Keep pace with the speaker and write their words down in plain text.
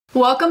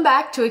Welcome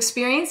back to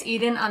Experience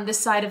Eden on this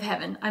side of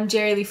heaven. I'm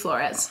Jerry Lee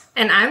Flores.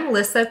 And I'm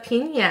Lissa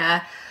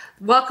Pina.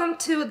 Welcome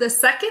to the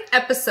second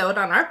episode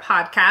on our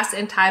podcast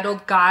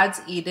entitled God's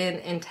Eden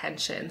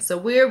Intention. So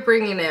we're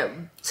bringing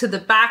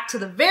it back to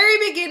the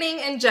very beginning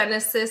in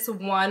Genesis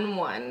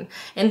 1:1.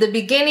 In the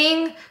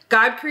beginning,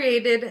 God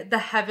created the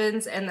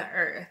heavens and the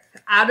earth.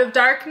 Out of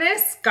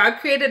darkness, God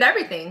created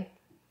everything.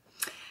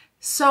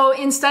 So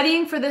in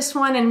studying for this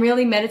one and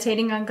really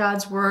meditating on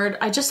God's word,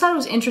 I just thought it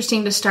was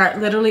interesting to start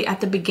literally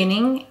at the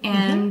beginning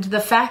and the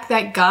fact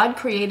that God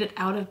created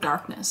out of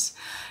darkness.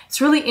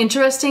 It's really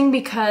interesting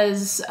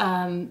because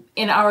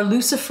in our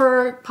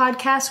Lucifer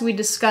podcast, we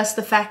discussed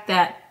the fact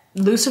that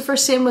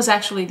Lucifer's sin was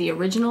actually the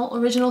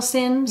original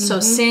sin. So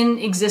sin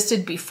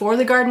existed before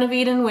the Garden of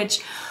Eden,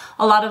 which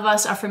a lot of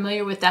us are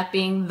familiar with that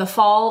being the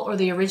fall or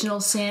the original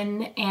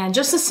sin, and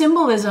just the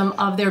symbolism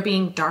of there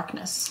being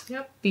darkness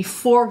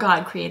before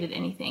God created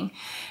anything.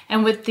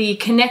 And with the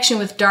connection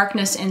with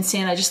darkness and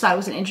sin, I just thought it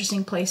was an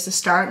interesting place to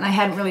start, and I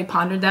hadn't really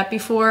pondered that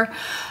before.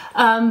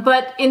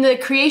 But in the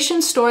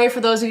creation story,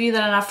 for those of you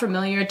that are not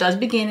familiar, it does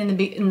begin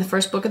in the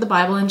first book of the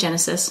Bible in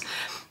Genesis.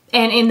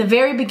 And in the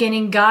very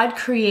beginning, God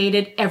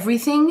created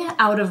everything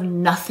out of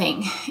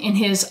nothing in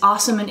his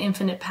awesome and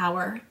infinite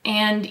power.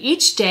 And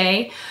each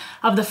day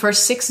of the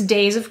first 6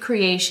 days of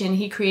creation,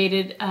 he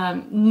created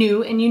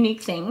new and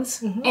unique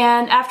things.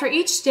 And after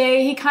each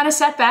day, he kind of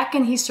sat back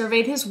and he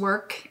surveyed his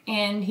work,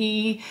 and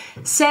he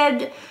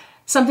said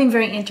something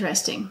very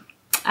interesting.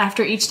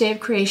 After each day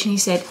of creation, he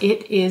said,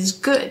 "It is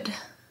good."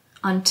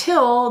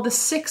 Until the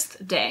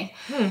 6th day,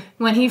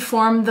 when he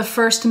formed the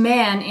first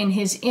man in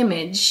his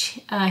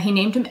image. He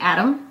named him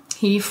Adam.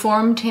 He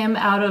formed him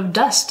out of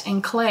dust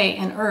and clay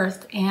and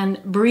earth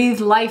and breathed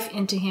life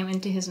into him,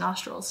 into his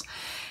nostrils.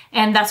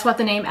 And that's what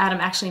the name Adam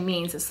actually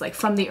means. It's like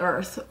from the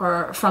earth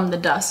or from the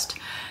dust.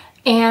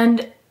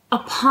 And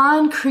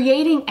upon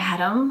creating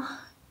Adam,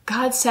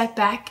 God sat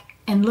back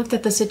and looked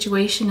at the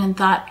situation and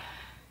thought,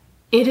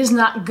 it is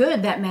not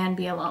good that man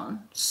be alone.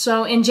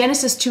 So in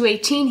Genesis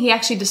 2:18, he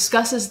actually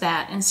discusses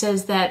that and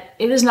says that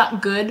it is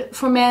not good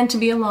for man to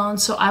be alone,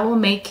 so I will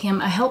make him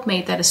a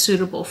helpmate that is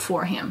suitable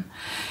for him.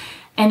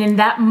 And in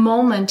that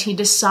moment, he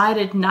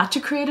decided not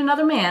to create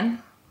another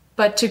man,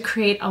 but to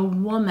create a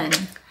woman.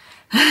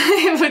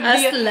 It would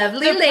Us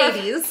lovely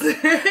ladies.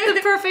 The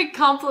perfect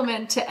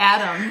complement to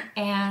Adam,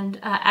 and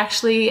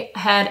actually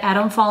had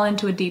Adam fall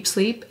into a deep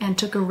sleep and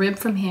took a rib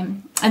from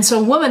him. And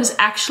so woman is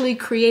actually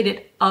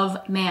created of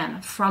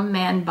man, from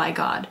man by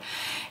God.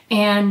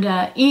 And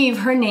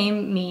Eve, her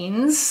name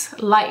means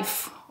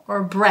life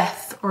or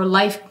breath or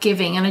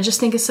life-giving. And I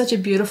just think it's such a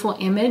beautiful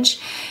image.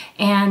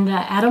 And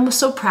Adam was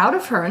so proud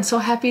of her and so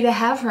happy to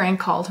have her and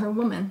called her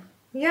woman.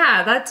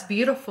 Yeah, that's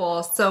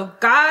beautiful. So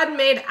God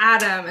made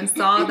Adam and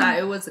saw that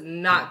it was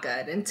not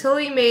good until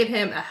he made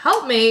him a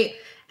helpmate.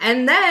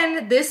 And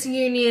then this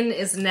union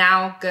is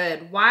now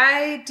good.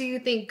 Why do you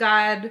think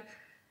God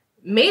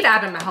made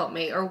Adam a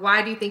helpmate? Or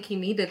why do you think he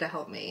needed a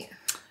helpmate?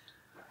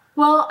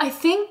 Well, I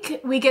think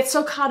we get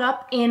so caught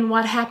up in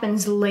what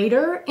happens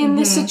later in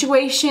this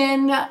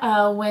situation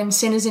when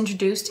sin is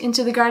introduced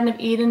into the Garden of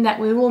Eden that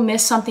we will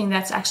miss something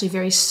that's actually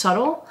very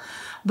subtle.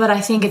 But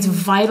I think it's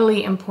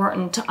vitally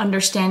important to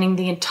understanding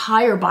the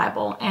entire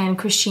Bible and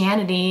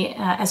Christianity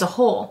as a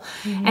whole.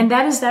 And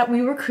that is that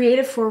we were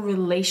created for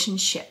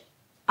relationship.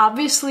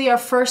 Obviously, our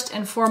first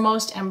and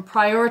foremost and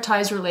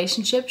prioritized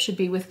relationship should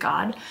be with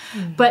God.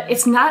 But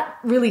it's not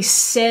really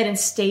said and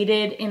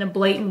stated in a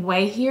blatant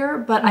way here.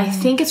 But I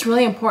think it's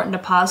really important to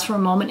pause for a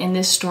moment in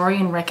this story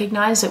and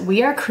recognize that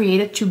we are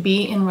created to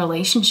be in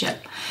relationship.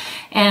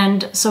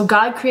 And so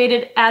God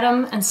created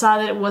Adam and saw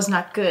that it was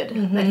not good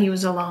that he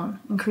was alone,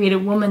 and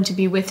created woman to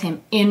be with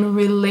him, in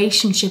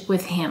relationship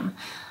with him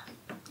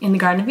in the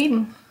Garden of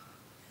Eden.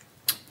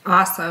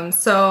 Awesome.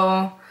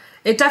 So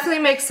it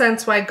definitely makes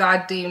sense why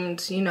God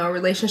deemed,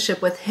 relationship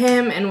with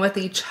him and with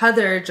each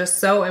other just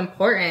so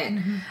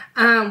important.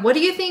 What do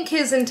you think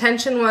his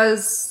intention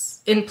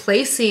was in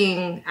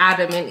placing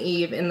Adam and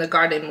Eve in the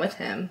garden with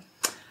him?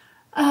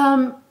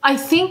 I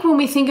think when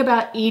we think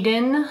about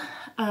Eden,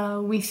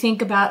 we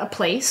think about a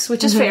place,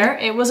 which is fair.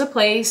 It was a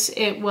place.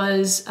 It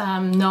was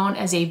known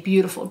as a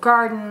beautiful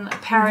garden, a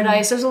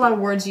paradise. There's a lot of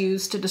words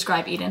used to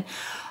describe Eden.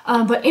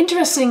 But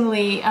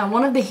interestingly,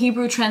 one of the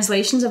Hebrew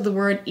translations of the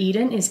word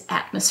Eden is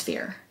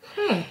atmosphere.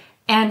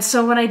 And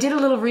so when I did a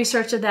little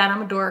research of that,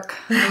 I'm a dork.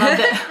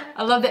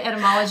 I love the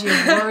etymology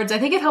of words. I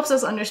think it helps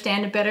us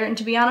understand it better. And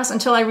to be honest,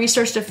 until I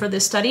researched it for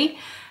this study,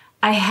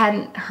 I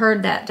hadn't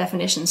heard that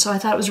definition, so I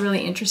thought it was really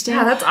interesting.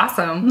 Yeah, that's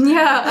awesome.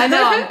 Yeah, I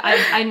know.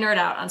 I nerd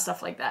out on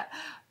stuff like that.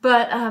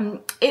 But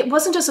it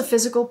wasn't just a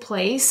physical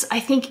place.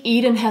 I think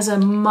Eden has a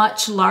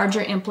much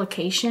larger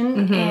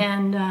implication,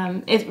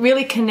 and it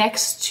really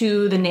connects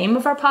to the name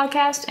of our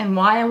podcast and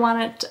why I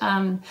want it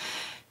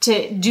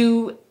to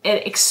do an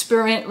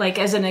experiment, like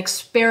as an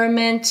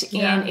experiment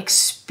in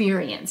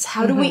experience.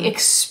 How do we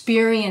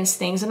experience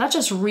things and not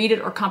just read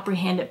it or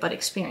comprehend it, but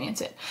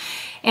experience it?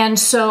 And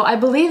so I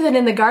believe that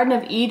in the Garden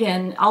of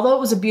Eden, although it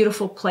was a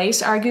beautiful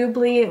place,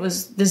 arguably it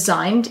was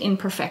designed in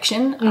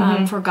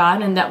perfection for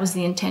God, and that was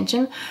the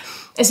intention,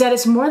 is that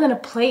it's more than a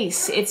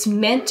place. It's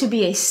meant to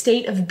be a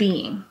state of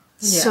being.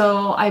 Yeah.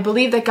 So I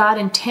believe that God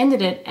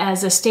intended it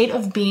as a state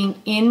of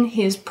being in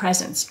his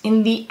presence,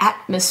 in the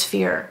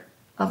atmosphere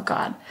of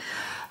God.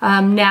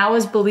 Now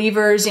as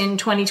believers in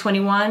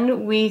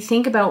 2021, we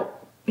think about,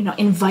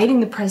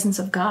 inviting the presence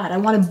of God. I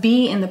want to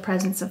be in the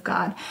presence of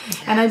God.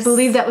 Yes. And I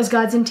believe that was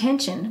God's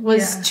intention,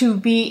 was to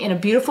be in a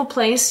beautiful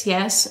place,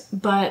 yes,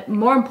 but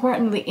more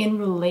importantly, in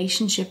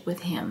relationship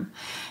with him,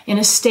 in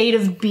a state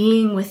of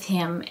being with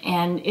him.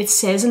 And it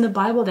says in the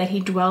Bible that he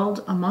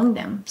dwelled among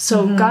them.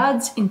 So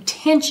God's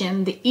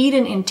intention, the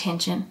Eden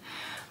intention,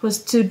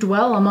 was to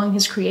dwell among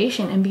his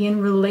creation and be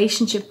in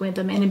relationship with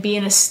them and to be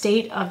in a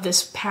state of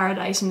this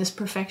paradise and this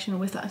perfection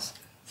with us.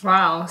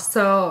 Wow.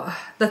 So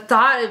the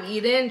thought of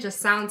Eden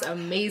just sounds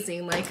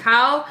amazing. Like,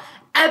 how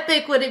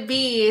epic would it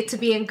be to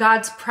be in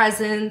God's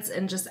presence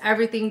and just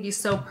everything be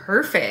so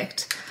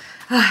perfect?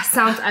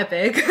 Sounds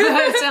epic.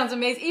 It sounds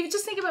amazing. Even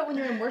just think about when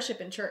you're in worship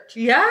in church.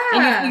 Yeah.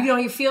 And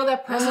you feel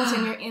that presence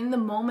and you're in the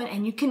moment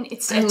and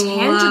it's a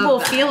tangible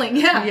feeling.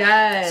 Yeah.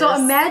 Yes. So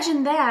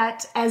imagine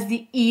that as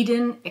the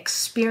Eden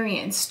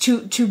experience,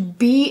 to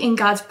be in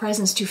God's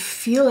presence, to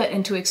feel it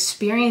and to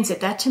experience it.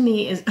 That to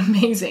me is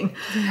amazing.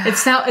 Yeah.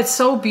 It's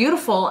so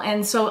beautiful.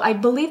 And so I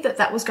believe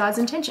that was God's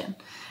intention.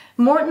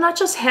 More, not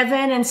just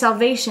heaven and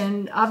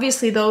salvation.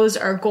 Obviously those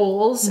are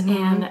goals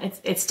and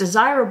it's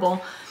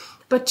desirable.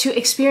 But to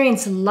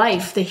experience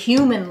life, the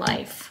human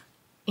life,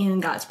 in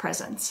God's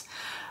presence.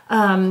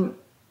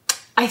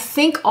 I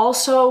think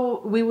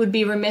also we would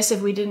be remiss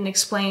if we didn't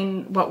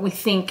explain what we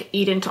think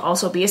Eden to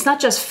also be. It's not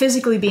just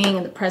physically being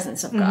in the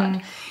presence of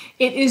God.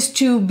 It is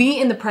to be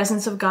in the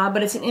presence of God,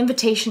 but it's an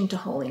invitation to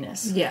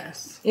holiness.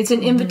 Yes. It's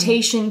an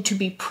invitation to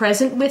be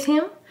present with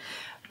him.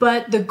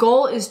 But the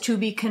goal is to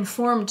be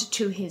conformed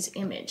to his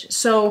image.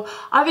 So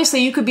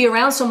obviously you could be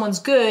around someone's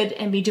good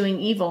and be doing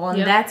evil,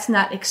 and that's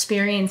not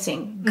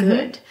experiencing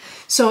good.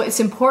 So it's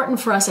important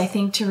for us, I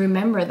think, to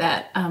remember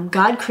that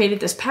God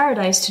created this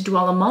paradise to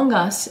dwell among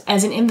us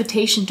as an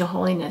invitation to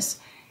holiness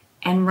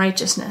and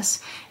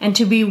righteousness, and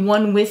to be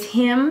one with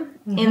him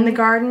in the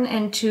garden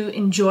and to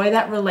enjoy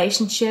that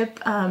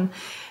relationship.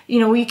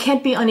 We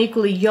can't be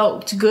unequally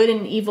yoked. Good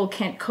and evil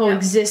can't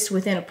coexist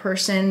within a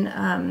person.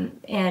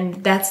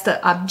 And that's the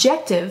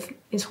objective,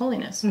 is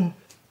holiness.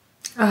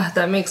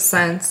 That makes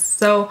sense.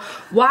 So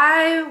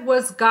why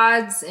was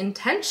God's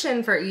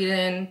intention for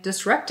Eden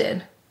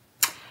disrupted?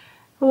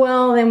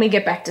 Well, then we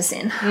get back to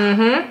sin.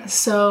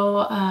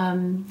 So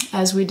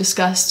as we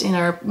discussed in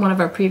one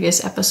of our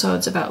previous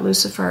episodes about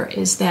Lucifer,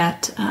 is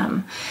that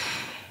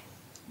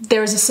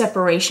there's a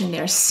separation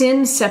there.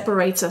 Sin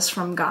separates us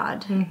from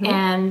God.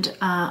 And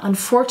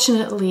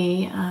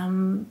unfortunately,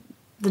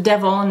 the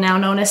devil, now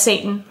known as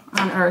Satan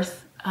on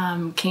earth,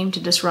 came to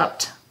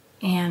disrupt.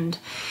 And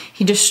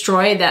he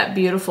destroyed that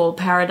beautiful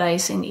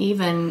paradise in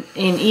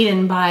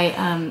Eden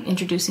by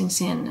introducing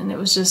sin. And it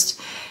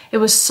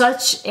was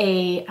such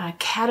a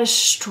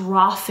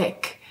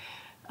catastrophic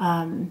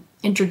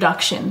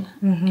introduction.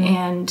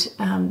 And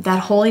that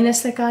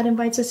holiness that God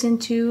invites us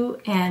into,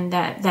 and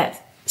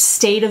that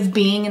state of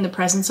being in the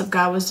presence of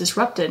God was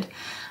disrupted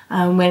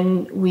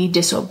when we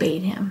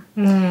disobeyed him.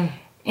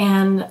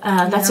 And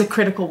that's a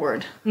critical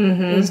word,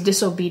 is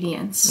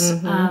disobedience.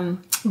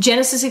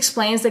 Genesis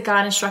explains that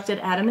God instructed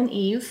Adam and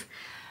Eve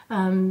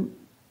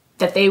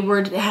that they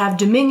were to have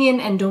dominion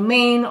and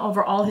domain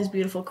over all his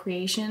beautiful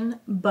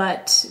creation,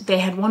 but they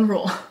had one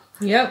rule.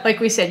 Yep. Like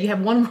we said, you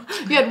had one job.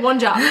 You have one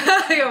job.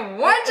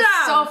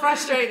 It's so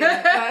frustrating.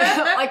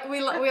 Like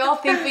we all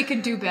think we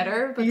could do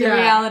better, but the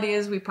reality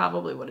is we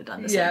probably would have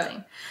done the same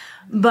thing.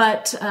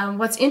 But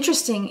what's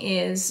interesting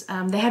is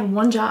they had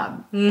one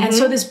job. And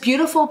so this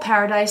beautiful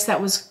paradise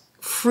that was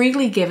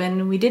freely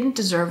given, we didn't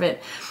deserve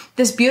it.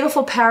 This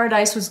beautiful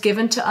paradise was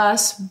given to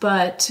us,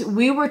 but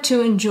we were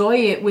to enjoy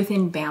it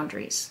within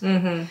boundaries.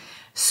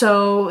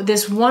 So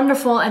this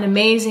wonderful and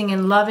amazing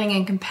and loving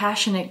and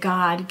compassionate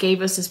God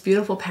gave us this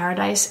beautiful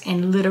paradise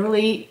and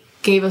literally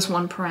gave us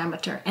one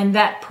parameter. And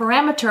that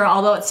parameter,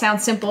 although it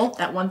sounds simple,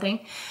 that one thing,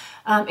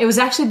 it was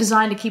actually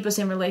designed to keep us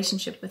in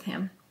relationship with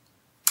him.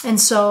 And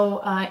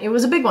so it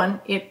was a big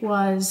one. It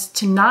was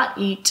to not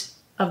eat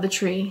of the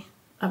tree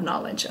of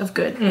knowledge of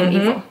good and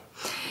evil.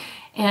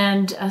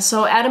 And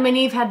so Adam and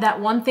Eve had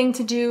that one thing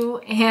to do,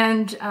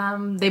 and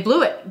they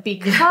blew it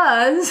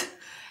because...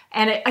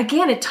 And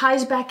it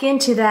ties back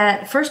into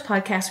that first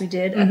podcast we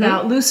did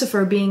about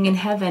Lucifer being in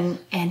heaven,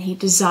 and he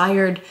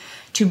desired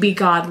to be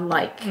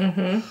God-like,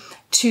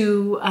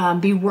 to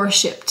be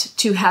worshipped,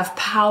 to have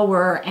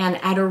power and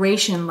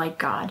adoration like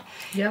God.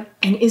 Yep.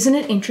 And isn't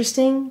it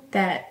interesting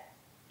that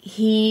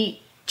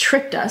he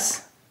tricked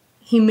us?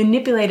 He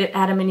manipulated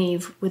Adam and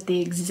Eve with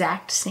the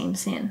exact same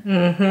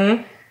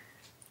sin.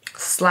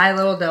 Sly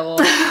little devil.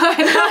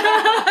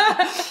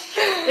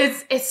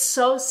 It's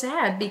so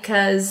sad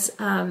because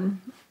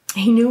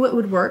he knew it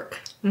would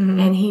work,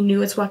 and he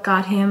knew it's what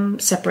got him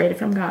separated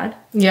from God.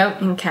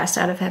 Yep. And cast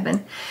out of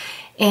heaven.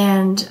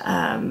 And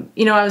I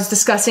was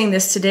discussing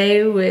this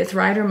today with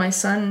Ryder, my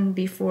son,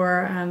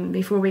 before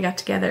we got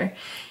together.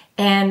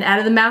 And out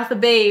of the mouth of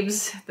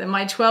babes,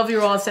 my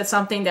 12-year-old said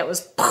something that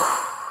was,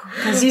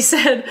 because he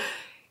said,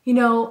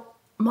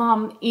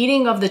 Mom,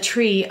 eating of the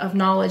tree of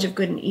knowledge of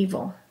good and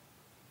evil,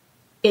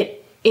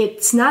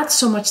 it's not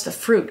so much the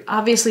fruit.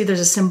 Obviously,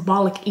 there's a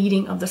symbolic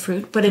eating of the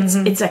fruit, but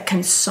it's a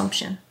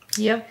consumption.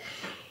 Yep.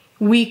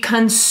 We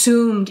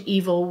consumed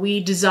evil. We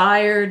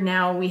desired,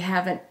 now we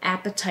have an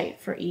appetite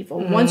for evil.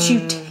 Once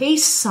you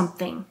taste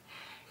something,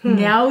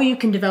 now you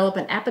can develop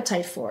an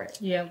appetite for it.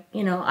 Yeah.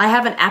 I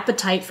have an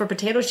appetite for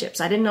potato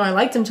chips. I didn't know I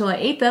liked them until I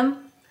ate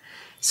them.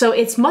 So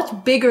it's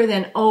much bigger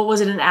than, was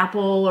it an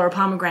apple or a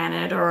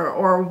pomegranate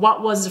or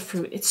what was the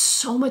fruit? It's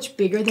so much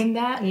bigger than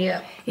that.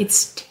 Yeah.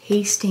 It's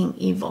tasting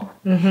evil.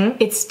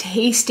 It's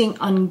tasting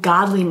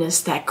ungodliness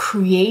that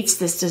creates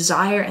this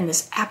desire and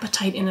this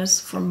appetite in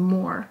us for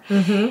more.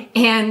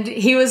 And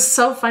he was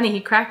so funny. He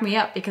cracked me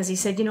up because he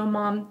said,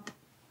 Mom,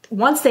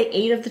 once they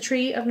ate of the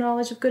tree of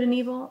knowledge of good and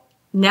evil,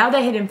 now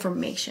they had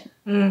information.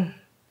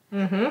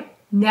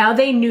 Now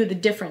they knew the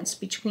difference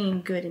between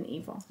good and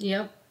evil.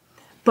 Yep.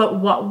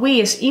 But what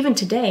we, even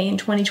today in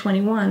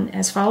 2021,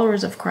 as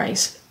followers of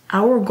Christ,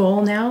 our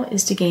goal now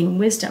is to gain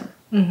wisdom.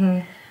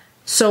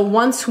 So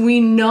once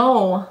we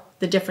know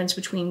the difference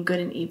between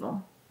good and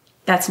evil,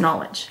 that's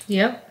knowledge.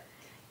 Yep.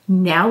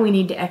 Now we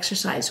need to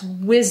exercise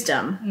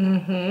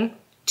wisdom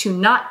to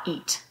not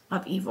eat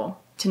of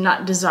evil, to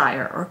not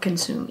desire or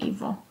consume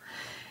evil.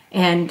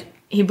 And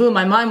he blew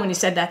my mind when he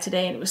said that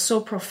today, and it was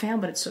so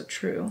profound, but it's so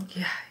true.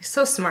 Yeah, he's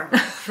so smart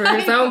for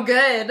his own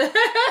good.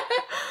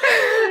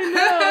 I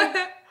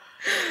know.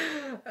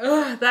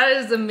 Oh, that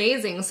is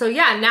amazing. So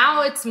yeah,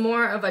 now it's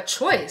more of a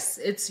choice.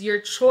 It's your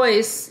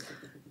choice.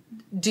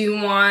 Do you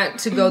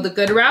want to go the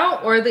good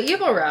route or the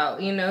evil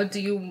route? Do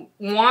you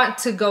want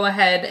to go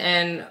ahead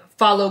and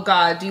follow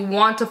God? Do you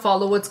want to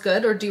follow what's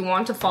good or do you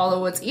want to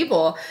follow what's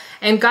evil?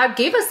 And God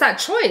gave us that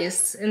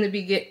choice in the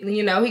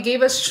beginning. He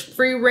gave us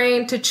free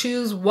reign to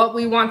choose what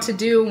we want to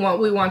do and what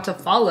we want to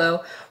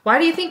follow. Why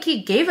do you think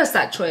he gave us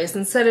that choice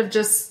instead of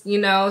just,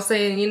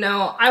 saying,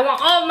 I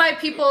want all my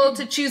people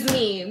to choose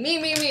me. And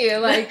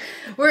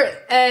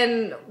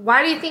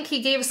why do you think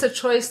he gave us a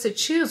choice to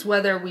choose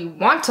whether we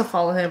want to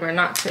follow him or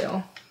not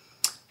to?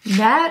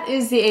 That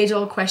is the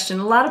age-old question.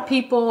 A lot of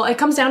people, it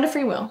comes down to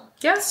free will.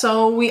 Yeah.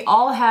 So we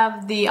all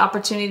have the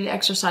opportunity to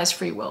exercise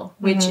free will,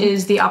 which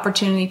is the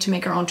opportunity to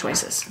make our own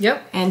choices.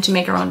 Yep. And to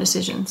make our own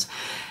decisions.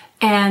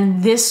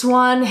 And this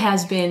one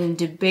has been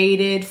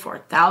debated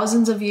for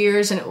thousands of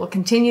years, and it will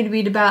continue to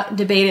be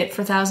debated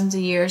for thousands of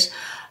years.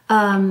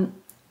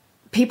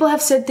 People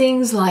have said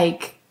things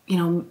like,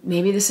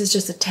 maybe this is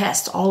just a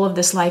test. All of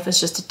this life is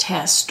just a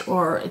test,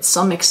 or it's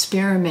some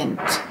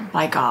experiment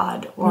by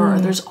God, or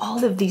there's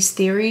all of these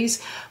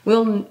theories.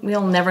 We'll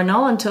never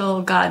know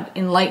until God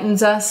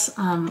enlightens us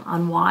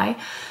on why.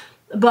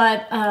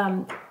 But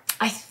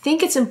I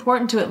think it's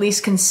important to at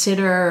least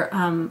consider,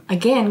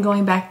 again,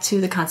 going back to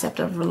the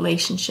concept of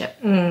relationship.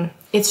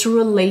 It's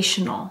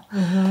relational.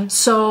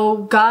 So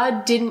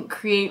God didn't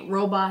create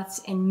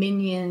robots and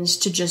minions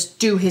to just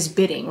do his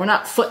bidding. We're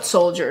not foot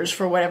soldiers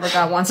for whatever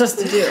God wants us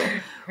to do.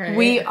 Right.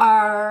 We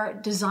are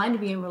designed to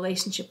be in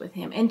relationship with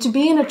him. And to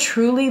be in a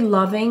truly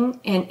loving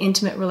and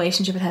intimate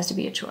relationship, it has to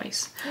be a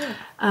choice.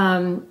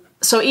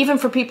 So even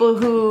for people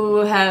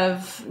who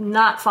have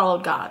not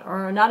followed God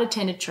or not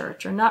attended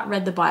church or not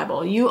read the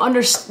Bible, you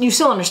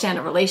still understand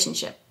a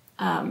relationship.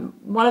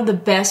 One of the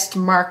best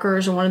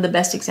markers or one of the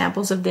best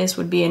examples of this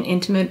would be an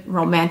intimate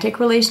romantic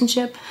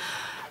relationship.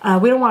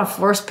 We don't want to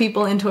force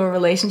people into a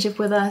relationship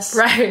with us.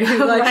 Right.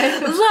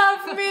 Right.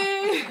 Love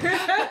me.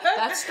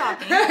 That's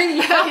stalking.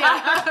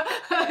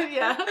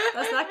 Yeah.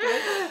 That's not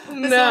good. It's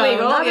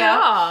illegal. Not at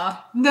all.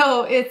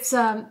 No, it's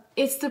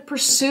the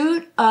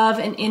pursuit of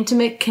an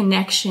intimate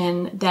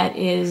connection that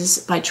is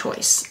by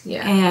choice.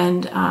 Yeah.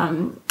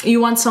 And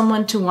you want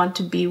someone to want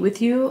to be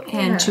with you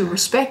and to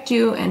respect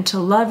you and to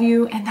love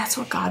you, and that's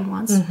what God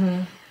wants.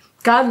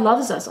 God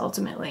loves us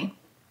ultimately,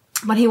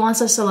 but he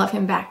wants us to love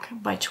him back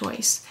by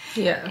choice.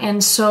 Yeah.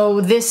 And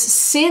so this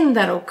sin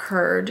that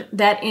occurred,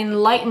 that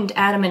enlightened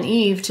Adam and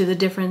Eve to the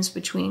difference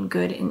between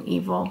good and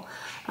evil,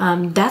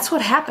 that's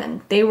what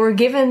happened. They were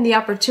given the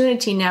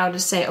opportunity now to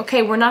say,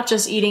 okay, we're not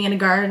just eating in a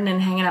garden and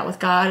hanging out with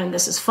God and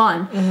this is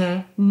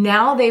fun.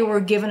 Now they were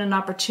given an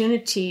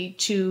opportunity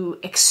to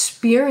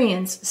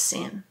experience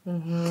sin.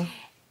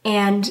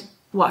 And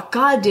what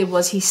God did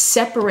was he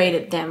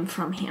separated them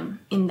from him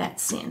in that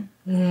sin.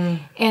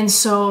 And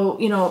so,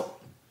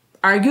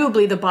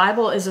 arguably the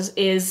Bible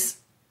is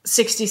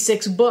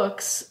 66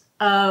 books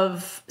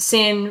of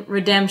sin,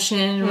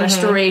 redemption,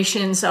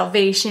 restoration,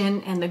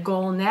 salvation, and the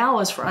goal now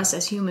is for us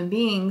as human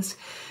beings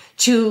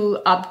to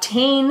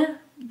obtain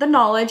the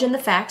knowledge and the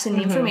facts and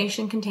the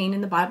information contained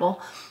in the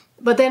Bible,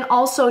 but then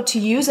also to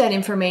use that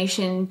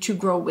information to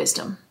grow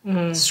wisdom,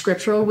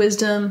 scriptural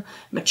wisdom,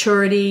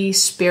 maturity,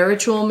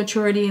 spiritual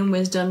maturity and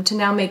wisdom, to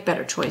now make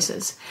better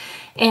choices.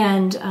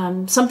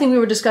 And something we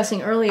were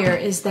discussing earlier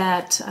is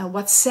that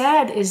what's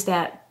sad is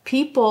that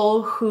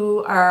people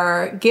who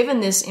are given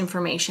this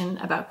information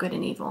about good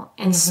and evil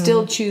and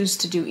still choose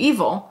to do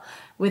evil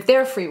with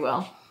their free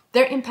will,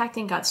 they're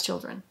impacting God's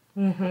children.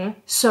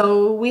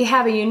 So we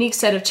have a unique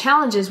set of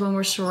challenges when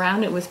we're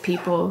surrounded with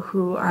people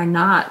who are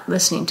not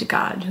listening to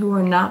God, who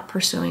are not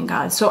pursuing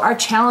God. So our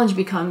challenge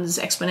becomes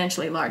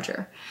exponentially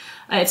larger.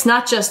 It's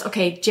not just,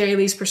 okay, Jerry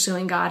Lee's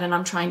pursuing God and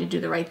I'm trying to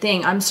do the right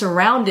thing. I'm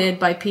surrounded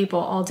by people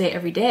all day,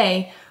 every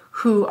day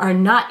who are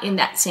not in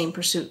that same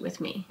pursuit with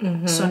me.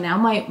 So now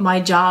my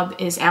job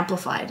is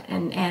amplified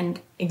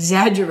and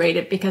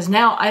exaggerated, because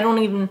now I don't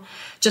even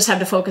just have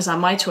to focus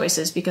on my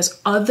choices,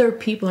 because other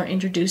people are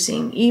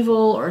introducing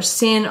evil or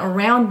sin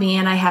around me,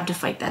 and I have to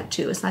fight that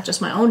too. It's not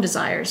just my own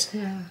desires.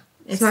 Yeah.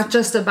 It's not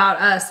just about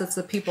us, it's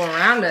the people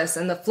around us.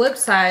 And the flip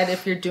side,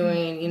 if you're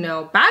doing,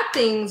 bad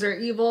things or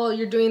evil,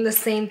 you're doing the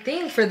same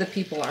thing for the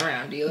people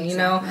around you.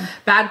 Exactly.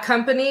 Bad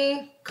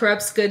company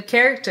corrupts good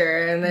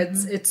character, and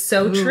it's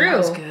so true. That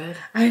was good.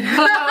 I know.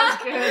 That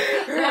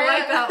was good. I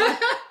like that one.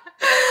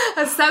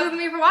 It stuck with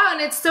me for a while,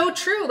 and it's so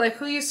true. Like,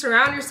 who you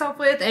surround yourself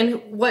with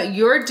and what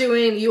you're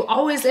doing, you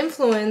always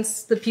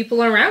influence the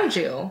people around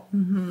you.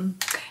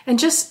 And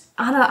just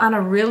on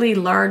a really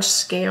large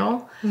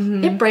scale,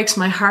 it breaks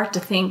my heart to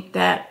think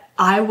that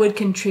I would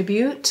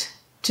contribute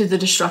to the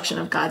destruction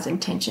of God's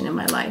intention in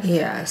my life.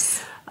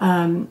 Yes.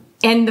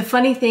 And the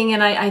funny thing,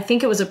 and I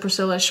think it was a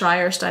Priscilla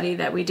Schreier study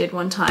that we did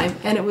one time,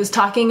 and it was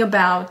talking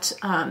about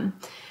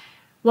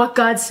what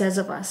God says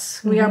of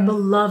us. We are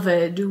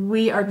beloved.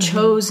 We are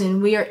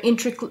chosen. We are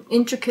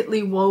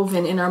intricately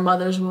woven in our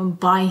mother's womb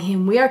by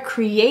Him. We are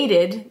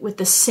created with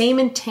the same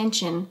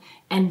intention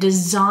and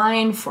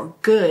design for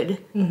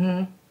good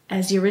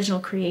as the original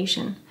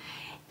creation.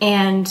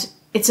 And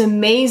it's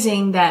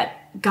amazing that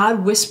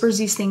God whispers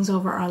these things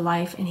over our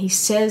life, and He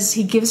says,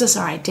 He gives us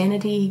our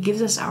identity, He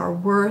gives us our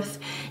worth,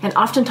 and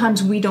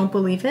oftentimes we don't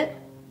believe it,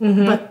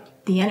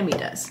 but the enemy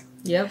does.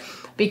 Yep.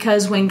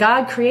 Because when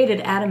God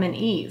created Adam and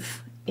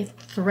Eve, it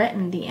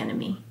threatened the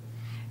enemy.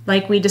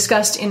 Like we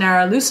discussed in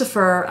our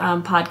Lucifer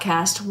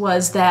podcast,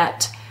 was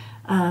that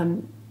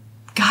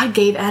God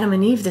gave Adam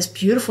and Eve this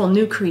beautiful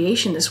new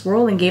creation, this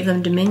world, and gave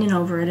them dominion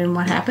over it. And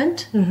what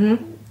happened?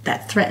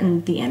 That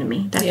threatened the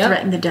enemy. That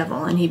threatened the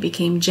devil. And he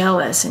became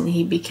jealous and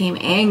he became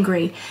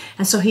angry.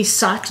 And so he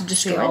sought to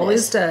destroy it. He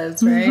always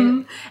does,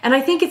 right? And I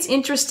think it's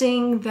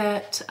interesting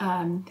that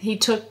he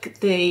took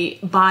the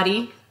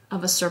body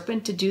of a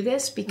serpent to do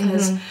this,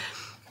 because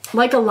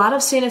like a lot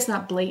of sin, it's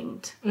not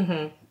blatant.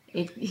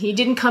 He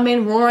didn't come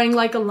in roaring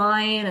like a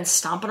lion and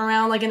stomping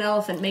around like an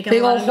elephant, making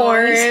big a lot old of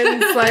noise.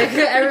 horns, like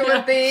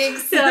everyone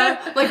thinks.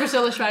 Like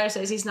Priscilla Schreier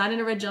says, he's not in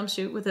a red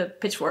jumpsuit with a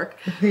pitchfork.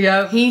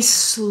 He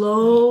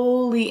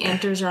slowly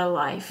enters our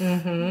life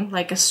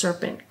like a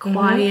serpent,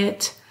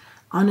 quiet,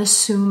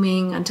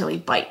 unassuming, until he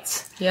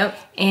bites.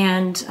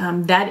 And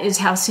that is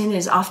how sin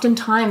is.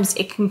 Oftentimes,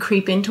 it can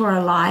creep into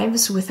our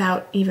lives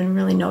without even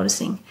really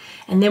noticing.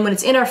 And then when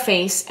it's in our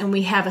face and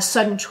we have a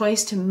sudden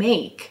choice to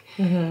make,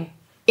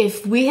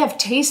 if we have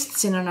tasted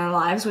sin in our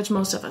lives, which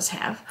most of us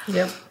have,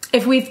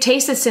 if we've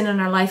tasted sin in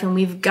our life and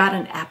we've got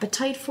an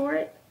appetite for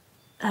it,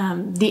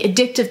 the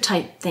addictive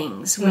type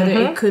things, whether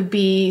it could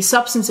be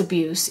substance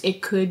abuse,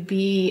 it could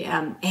be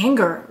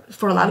anger.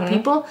 For a lot of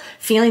people,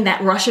 feeling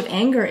that rush of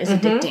anger is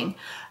addicting.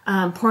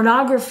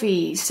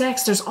 Pornography,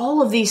 sex, there's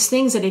all of these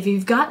things that if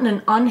you've gotten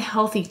an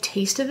unhealthy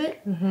taste of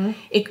it,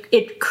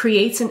 it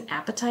creates an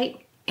appetite,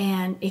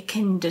 and it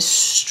can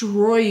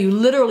destroy you,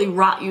 literally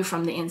rot you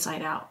from the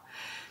inside out.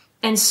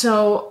 And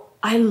so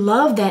I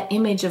love that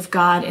image of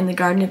God in the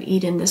Garden of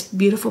Eden, this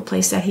beautiful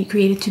place that He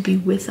created to be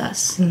with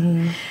us.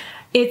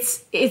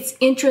 It's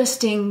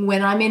interesting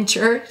when I'm in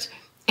church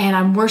and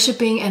I'm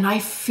worshiping and I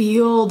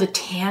feel the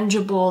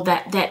tangible,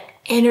 that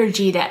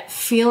energy, that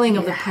feeling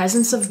of the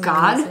presence of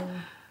God. Amazing.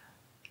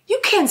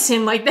 You can't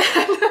sin like that.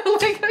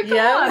 Come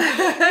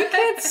on. You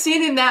can't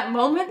sin in that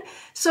moment.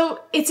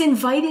 So it's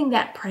inviting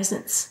that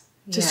presence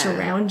to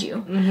surround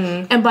you.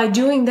 And by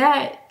doing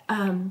that,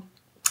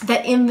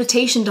 that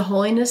invitation to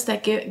holiness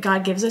that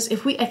God gives us,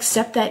 if we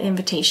accept that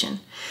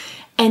invitation,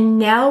 and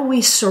now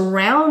we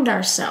surround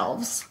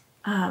ourselves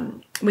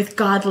with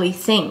godly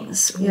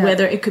things,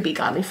 whether it could be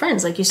godly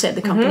friends, like you said,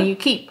 the company you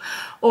keep,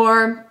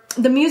 or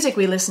the music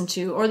we listen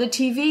to, or the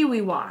TV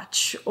we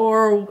watch,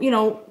 or,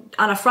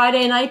 on a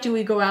Friday night, do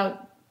we go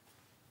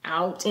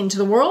out into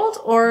the world,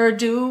 or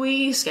do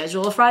we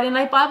schedule a Friday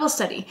night Bible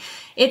study?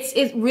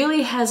 It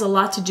really has a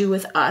lot to do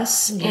with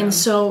us. And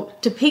so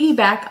to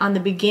piggyback on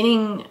the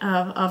beginning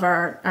of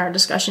our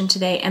discussion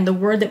today and the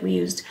word that we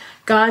used,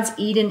 God's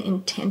Eden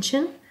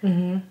intention,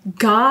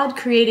 God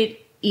created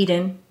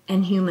Eden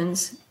and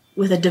humans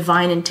with a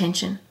divine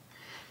intention.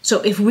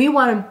 So if we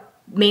want to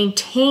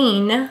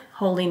maintain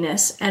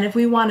holiness. And if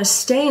we want to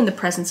stay in the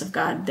presence of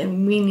God,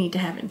 then we need to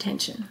have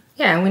intention.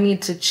 Yeah, and we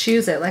need to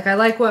choose it. Like, I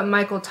like what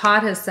Michael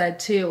Todd has said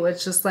too.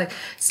 It's just like,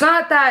 it's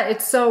not that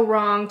it's so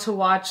wrong to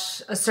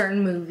watch a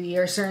certain movie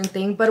or a certain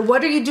thing, but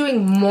what are you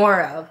doing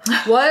more of?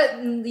 What,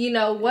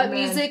 what Amen.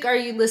 music are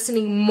you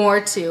listening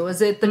more to?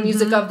 Is it the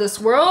music of this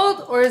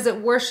world, or is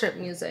it worship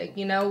music?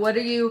 What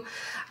are you,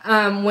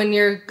 when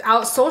you're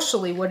out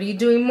socially, what are you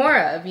doing more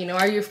of?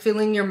 Are you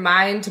filling your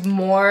mind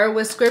more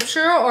with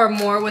scripture or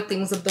more with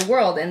things of the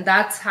world? And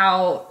that's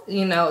how,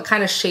 it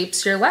kind of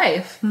shapes your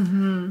life.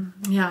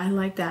 Mm-hmm. Yeah, I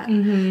like that.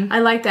 I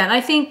like that. And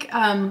I think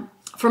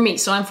for me,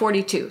 so I'm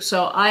 42,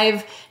 so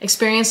I've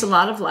experienced a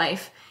lot of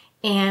life.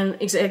 And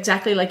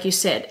exactly like you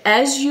said,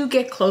 as you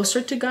get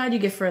closer to God, you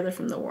get further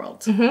from the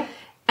world. Mm-hmm.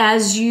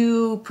 As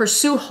you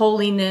pursue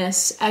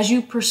holiness, as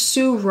you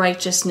pursue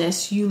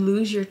righteousness, you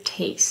lose your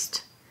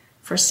taste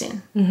for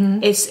sin. Mm-hmm.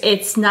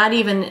 It's not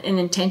even an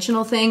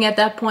intentional thing at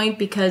that point,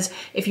 because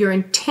if your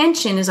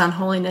intention is on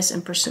holiness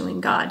and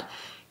pursuing God,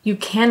 you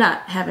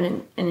cannot have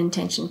an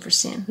intention for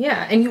sin.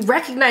 Yeah, and you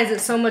recognize it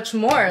so much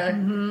more.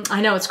 Mm-hmm.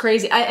 I know, it's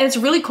crazy. And it's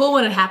really cool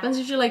when it happens.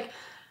 If you're like,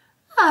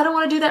 I don't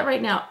want to do that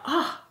right now.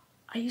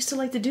 I used to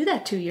like to do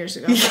that 2 years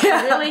ago.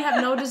 I really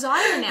have no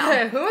desire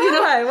now. Who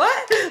am I?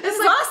 What? It's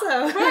like,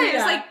 awesome. Right. Yeah.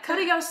 It's like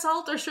cutting out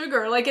salt or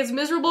sugar. Like, it's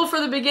miserable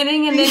for the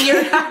beginning, and then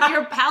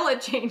your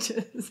palate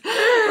changes.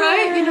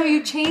 Right?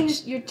 You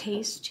change, your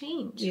taste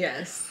change.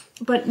 Yes.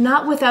 But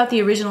not without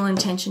the original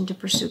intention to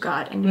pursue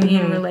God and to be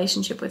in a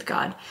relationship with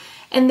God.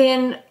 And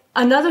then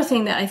another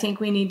thing that I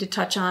think we need to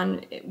touch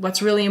on,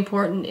 what's really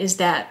important, is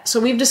that, so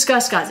we've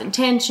discussed God's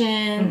intention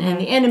and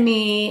the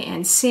enemy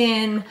and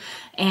sin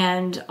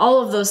and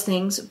all of those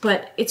things,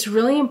 but it's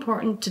really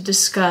important to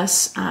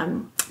discuss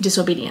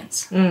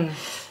disobedience.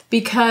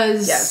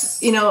 Because, yes.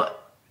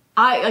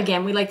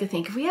 We like to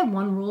think, if we had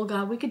one rule,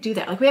 God, we could do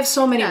that. Like, we have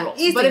so many rules.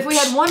 Easy. But if we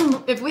had one,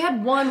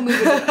 we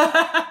would do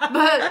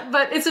it.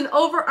 But it's an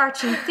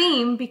overarching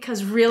theme,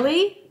 because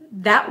really,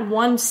 that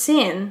one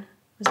sin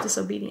was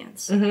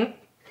disobedience. Mm-hmm.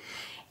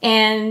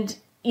 And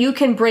you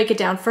can break it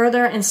down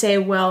further and say,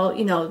 well,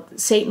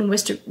 Satan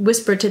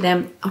whispered to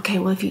them, okay,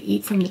 well, if you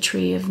eat from the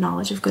tree of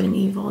knowledge of good and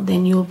evil,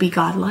 then you'll be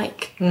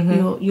God-like.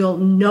 Mm-hmm. You'll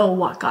know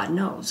what God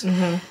knows.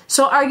 Mm-hmm.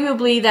 So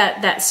arguably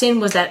that sin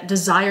was that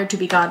desire to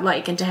be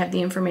God-like and to have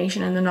the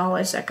information and the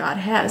knowledge that God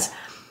has.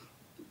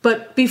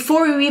 But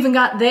before we even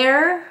got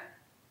there,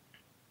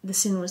 the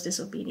sin was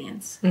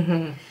disobedience.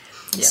 Mm-hmm.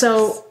 Yes.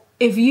 So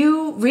if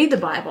you read the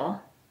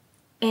Bible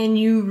and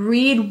you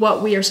read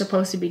what we are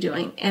supposed to be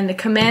doing and the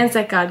commands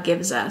that God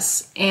gives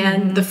us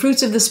and the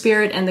fruits of the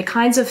Spirit and the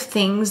kinds of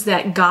things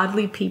that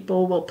godly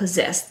people will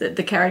possess, the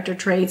character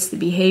traits, the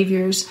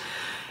behaviors,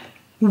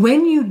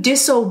 when you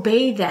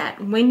disobey that,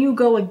 when you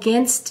go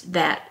against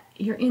that,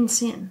 you're in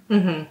sin.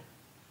 Mm-hmm.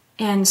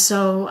 And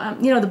so,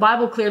 the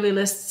Bible clearly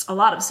lists a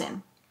lot of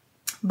sin.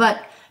 But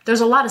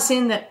there's a lot of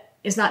sin that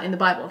is not in the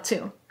Bible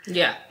too.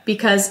 Yeah.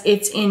 Because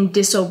it's in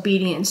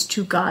disobedience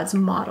to God's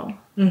model.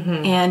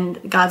 Mm-hmm.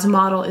 And God's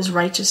model is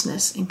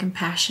righteousness and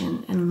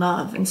compassion and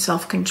love and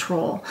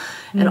self-control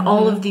and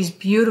all of these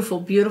beautiful,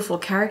 beautiful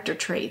character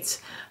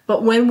traits.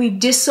 But when we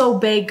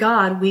disobey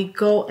God, we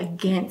go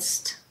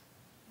against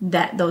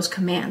those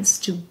commands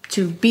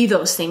to be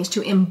those things,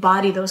 to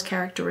embody those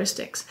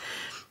characteristics.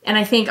 And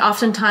I think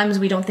oftentimes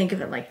we don't think of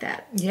it like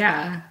that.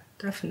 Yeah,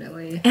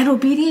 definitely. And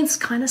obedience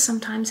kind of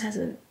sometimes has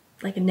a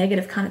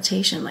negative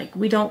connotation. Like,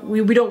 we don't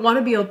want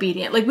to be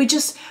obedient. Like, we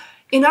just,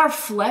 in our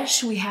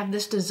flesh, we have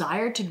this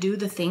desire to do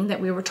the thing that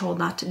we were told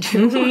not to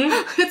do.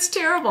 Mm-hmm. It's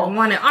terrible. We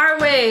want it our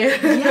way.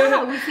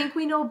 Yeah, we think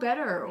we know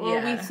better,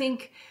 or we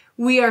think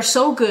we are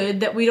so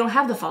good that we don't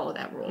have to follow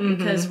that rule,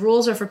 because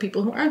rules are for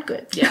people who aren't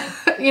good. Yeah.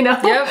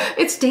 Yep.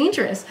 It's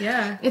dangerous.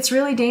 Yeah. It's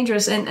really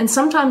dangerous. And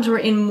sometimes we're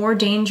in more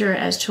danger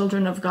as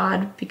children of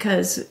God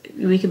because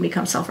we can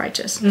become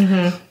self-righteous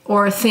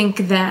or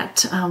think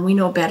that we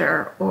know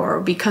better, or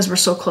because we're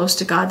so close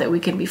to God that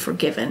we can be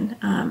forgiven.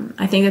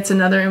 I think that's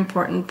another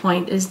important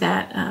point, is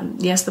that,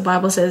 yes, the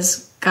Bible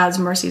says God's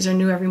mercies are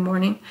new every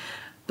morning.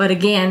 But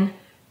again,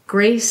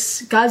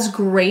 God's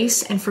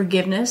grace and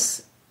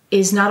forgiveness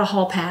is not a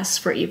hall pass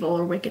for evil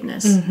or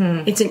wickedness.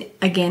 Mm-hmm. It's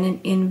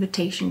an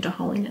invitation to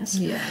holiness.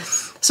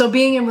 Yes. So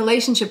being in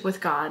relationship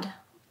with God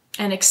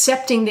and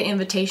accepting the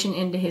invitation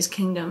into his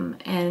kingdom,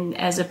 and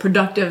as a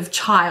productive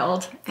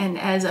child and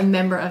as a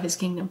member of his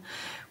kingdom,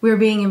 we're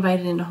being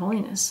invited into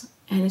holiness.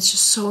 And it's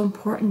just so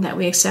important that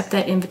we accept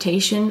that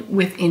invitation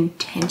with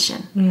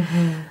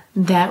intention,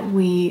 that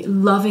we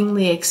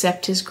lovingly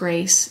accept his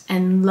grace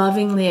and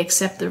lovingly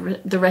accept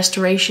the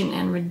restoration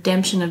and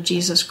redemption of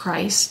Jesus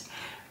Christ.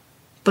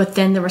 But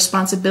then the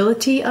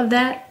responsibility of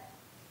that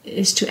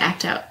is to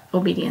act out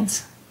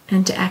obedience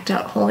and to act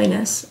out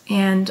holiness.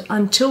 And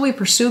until we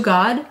pursue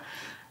God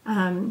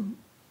and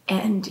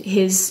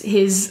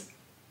his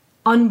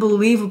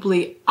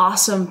unbelievably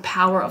awesome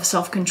power of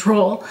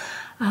self-control,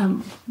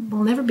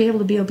 we'll never be able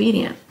to be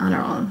obedient on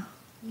our own.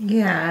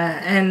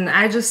 Yeah, and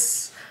I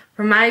just,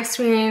 from my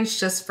experience,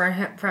 just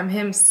from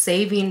him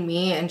saving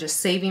me and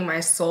just saving my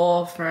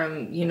soul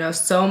from,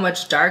 so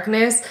much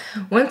darkness.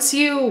 Once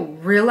you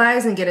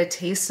realize and get a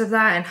taste of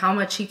that and how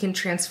much he can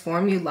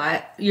transform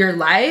your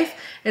life,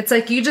 it's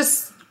like you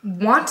just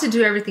want to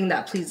do everything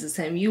that pleases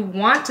him. You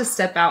want to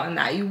step out in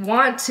that. You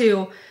want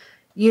to,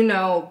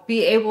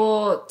 be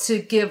able to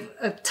give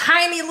a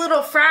tiny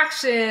little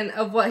fraction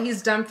of what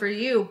he's done for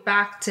you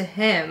back to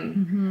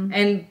him.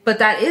 But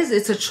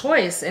it's a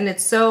choice, and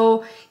it's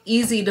so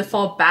easy to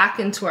fall back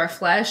into our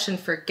flesh and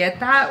forget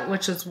that,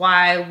 which is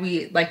why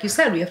we, like you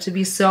said, we have to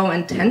be so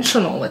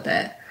intentional with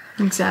it.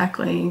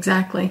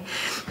 Exactly.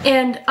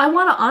 And I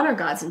want to honor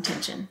God's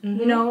intention.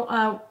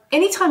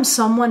 Anytime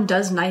someone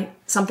does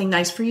something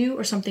nice for you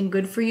or something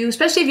good for you,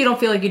 especially if you don't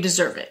feel like you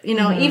deserve it,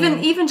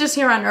 even just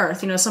here on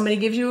earth, somebody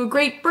gives you a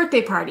great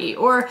birthday party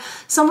or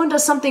someone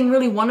does something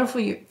really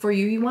wonderful for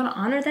you, you want to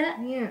honor that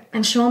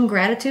and show them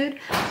gratitude.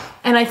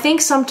 And I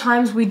think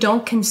sometimes we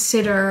don't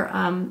consider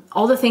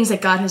all the things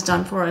that God has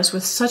done for us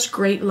with such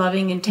great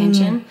loving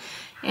intention.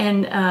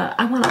 And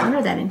I want to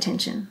honor that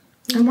intention.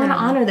 I want to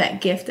honor that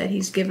gift that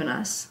he's given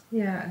us.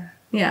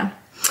 Yeah.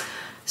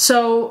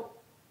 So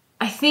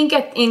I think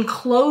in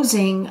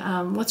closing,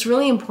 what's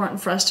really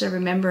important for us to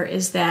remember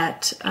is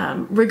that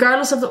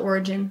regardless of the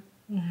origin,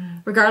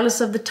 regardless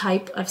of the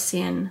type of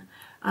sin,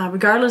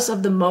 regardless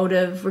of the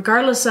motive,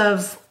 regardless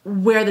of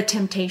where the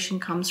temptation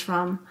comes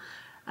from,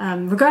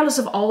 regardless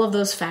of all of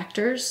those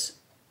factors,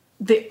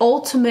 the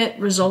ultimate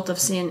result of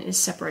sin is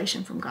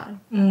separation from God.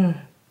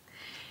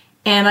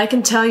 And I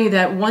can tell you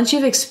that once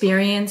you've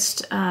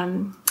experienced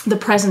the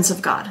presence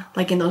of God,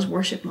 like in those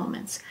worship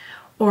moments,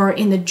 or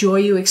in the joy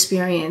you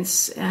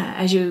experience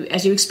as you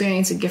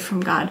experience a gift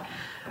from God,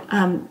 I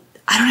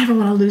don't ever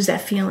want to lose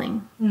that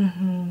feeling.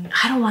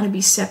 I don't want to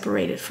be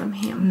separated from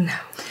him. No.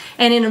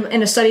 And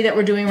in a study that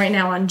we're doing right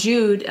now on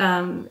Jude,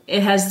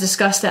 it has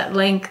discussed at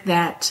length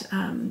that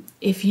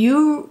if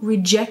you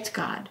reject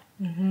God,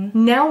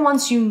 now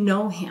once you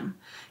know him,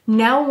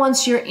 now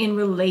once you're in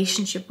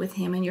relationship with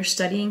him and you're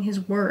studying his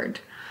word,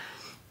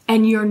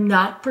 and you're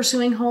not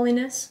pursuing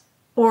holiness,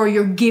 or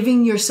you're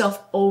giving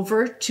yourself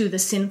over to the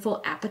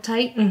sinful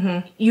appetite,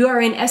 you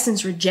are in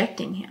essence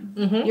rejecting him.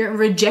 You're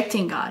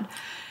rejecting God.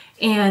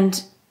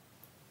 And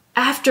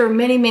after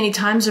many, many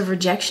times of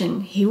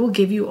rejection, he will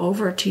give you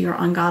over to your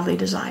ungodly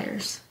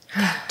desires.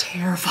 That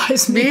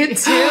terrifies me. Me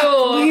too.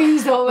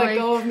 Please don't let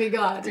go of me,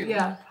 God. Dude,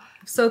 yeah.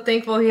 I'm so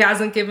thankful he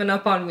hasn't given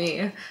up on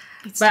me.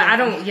 But I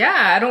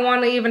don't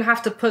want to even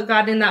have to put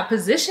God in that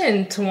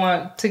position to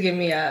want to give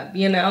me up,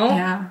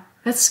 Yeah.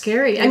 That's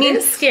scary. It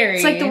is scary.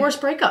 It's like the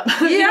worst breakup.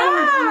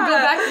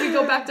 Yeah. We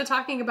go back to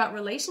talking about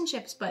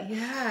relationships, but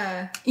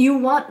you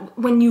want,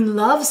 when you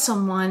love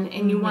someone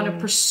and you want to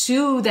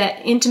pursue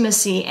that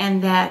intimacy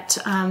and that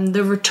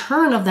the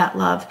return of that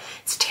love,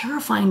 it's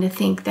terrifying to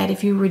think that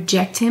if you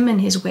reject him and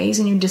his ways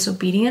and you're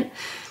disobedient,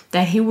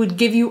 that he would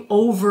give you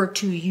over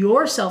to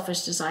your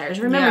selfish desires.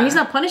 Remember, he's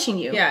not punishing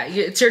you. Yeah,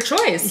 it's your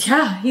choice.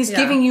 Yeah, he's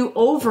giving you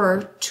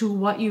over to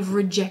what you've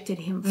rejected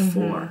him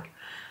for.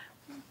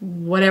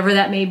 Whatever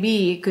that may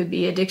be, it could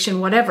be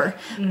addiction, whatever.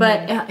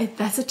 But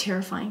that's a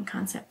terrifying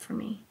concept for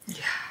me. Yeah.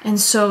 And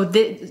so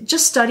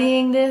just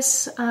studying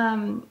this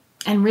and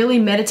really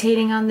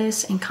meditating on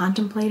this and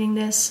contemplating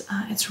this,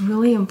 it's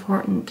really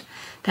important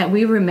that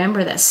we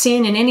remember that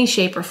sin in any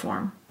shape or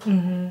form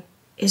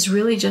is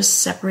really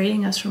just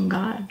separating us from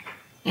God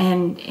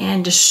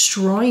and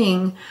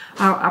destroying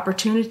our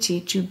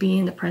opportunity to be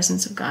in the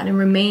presence of God and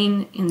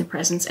remain in the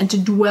presence and to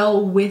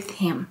dwell with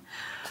him.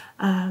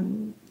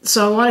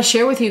 So I want to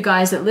share with you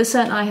guys that Lissa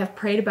and I have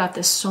prayed about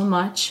this so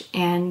much,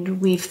 and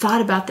we've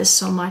thought about this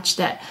so much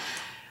that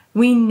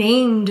we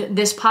named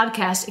this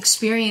podcast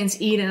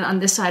Experience Eden on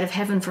this side of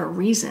heaven for a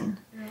reason.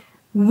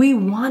 We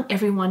want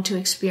everyone to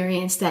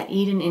experience that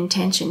Eden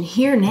intention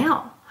here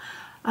now.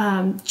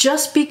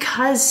 Just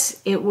because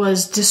it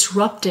was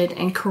disrupted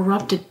and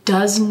corrupted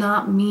does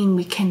not mean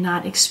we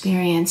cannot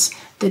experience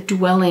the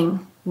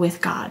dwelling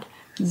with God,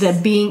 the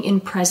being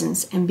in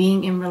presence and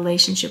being in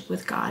relationship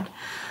with God.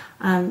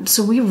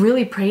 So we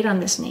really prayed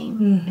on this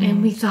name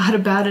and we thought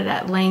about it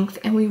at length,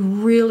 and we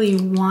really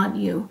want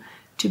you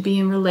to be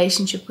in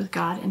relationship with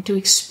God and to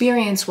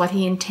experience what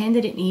he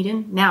intended in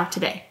Eden now,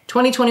 today,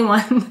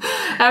 2021,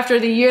 after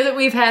the year that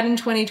we've had in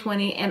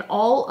 2020 and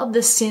all of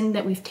the sin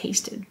that we've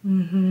tasted,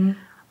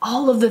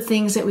 all of the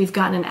things that we've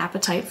gotten an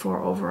appetite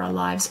for over our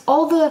lives,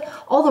 all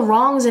the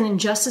wrongs and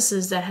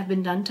injustices that have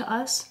been done to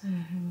us,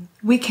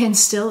 we can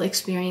still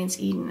experience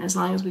Eden as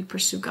long as we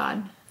pursue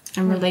God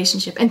and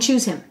relationship and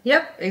choose him.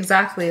 Yep,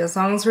 exactly. As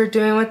long as we're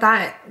doing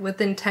with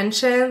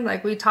intention,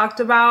 like we talked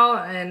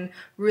about, and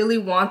really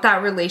want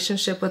that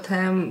relationship with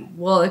him,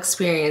 we'll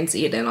experience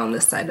Eden on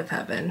this side of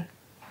heaven.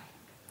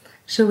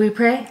 Should we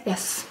pray?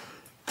 Yes.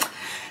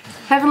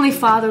 Heavenly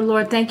Father,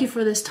 Lord, thank you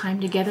for this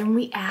time together. And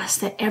we ask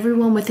that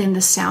everyone within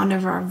the sound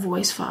of our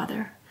voice,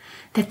 Father,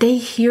 that they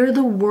hear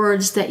the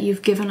words that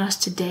you've given us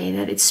today,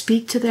 that it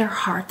speak to their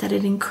heart, that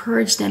it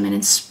encourage them and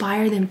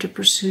inspire them to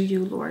pursue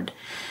you, Lord.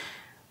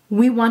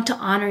 We want to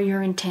honor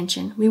your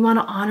intention. We want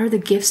to honor the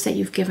gifts that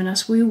you've given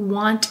us. We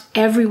want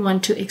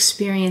everyone to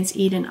experience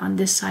Eden on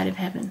this side of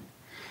heaven.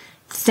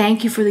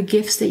 Thank you for the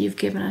gifts that you've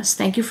given us.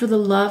 Thank you for the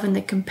love and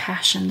the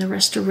compassion, the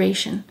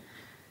restoration,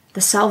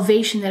 the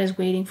salvation that is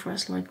waiting for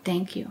us, Lord.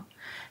 Thank you.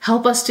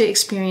 Help us to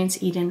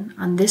experience Eden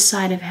on this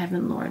side of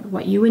heaven, Lord,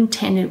 what you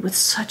intended with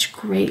such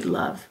great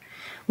love.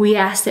 We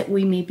ask that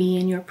we may be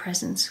in your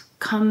presence.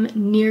 Come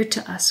near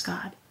to us,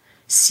 God.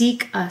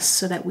 Seek us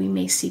so that we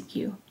may seek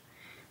you.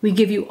 We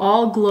give you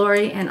all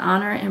glory and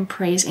honor and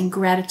praise and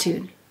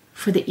gratitude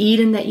for the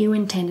Eden that you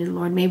intended,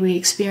 Lord. May we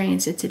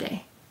experience it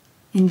today.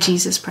 In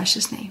Jesus'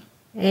 precious name.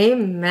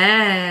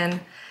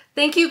 Amen.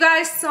 Thank you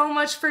guys so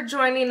much for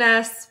joining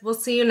us. We'll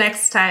see you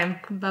next time.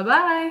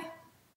 Bye-bye.